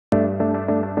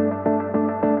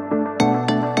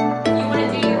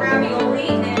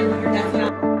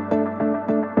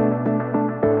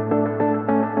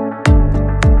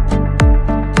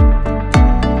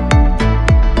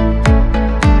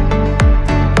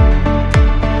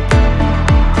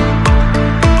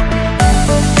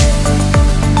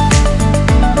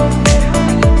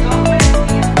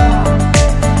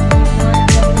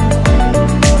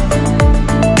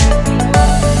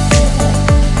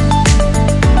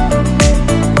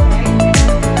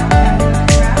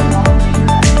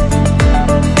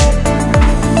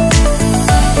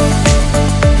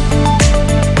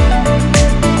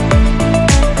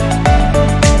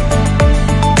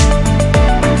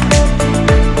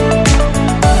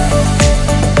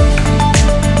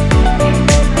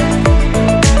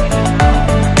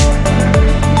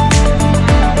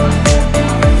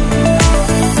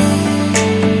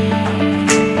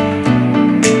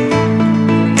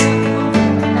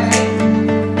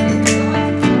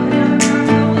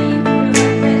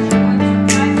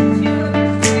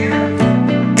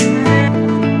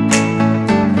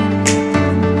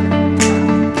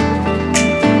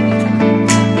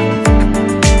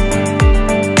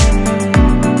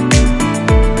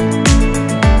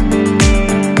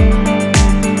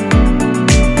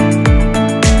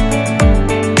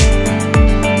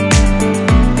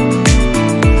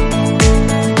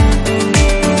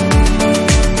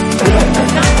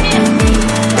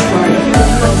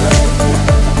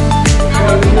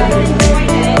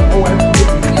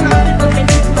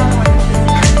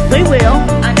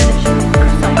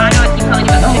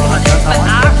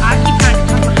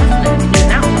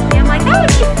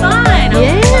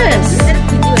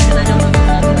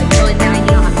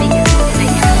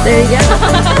There you go.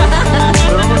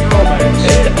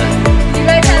 You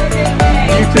guys have a good day.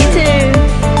 You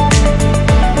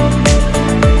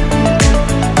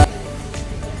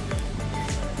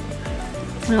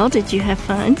too. Well, did you have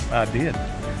fun? I did.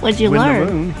 What'd you when learn? When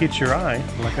the moon hits your eye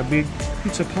like a big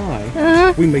pizza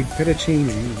pie. We made fettuccine.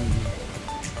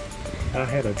 I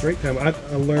had a great time. I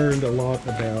learned a lot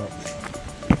about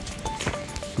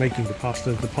making the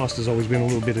pasta. The pasta's always been a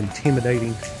little bit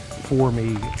intimidating for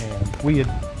me, and we had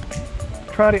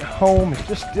tried it home. It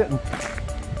just didn't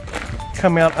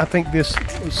come out. I think this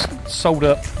was sold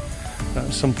up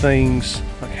some things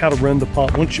like how to run the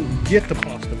pot. Once you get the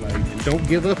pasta made, and don't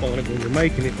give up on it when you're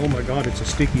making it. Oh my God, it's a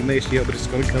sticky mess, yeah, but it's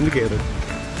going to come together.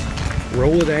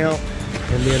 Roll it out,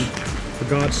 and then for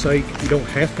God's sake, you don't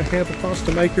have to have a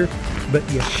pasta maker, but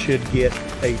you should get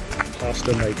a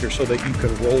pasta maker so that you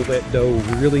can roll that dough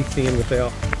really thin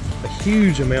without a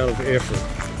huge amount of effort.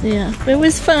 Yeah, it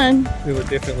was fun. It was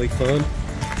definitely fun.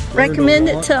 Recommend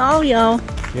it to all y'all.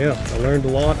 Yeah, I learned a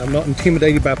lot. I'm not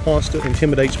intimidated by pasta. It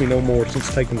intimidates me no more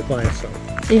since taking the class. So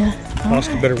yeah.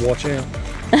 Pasta better watch out.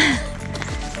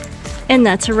 And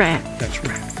that's a wrap. That's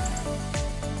right.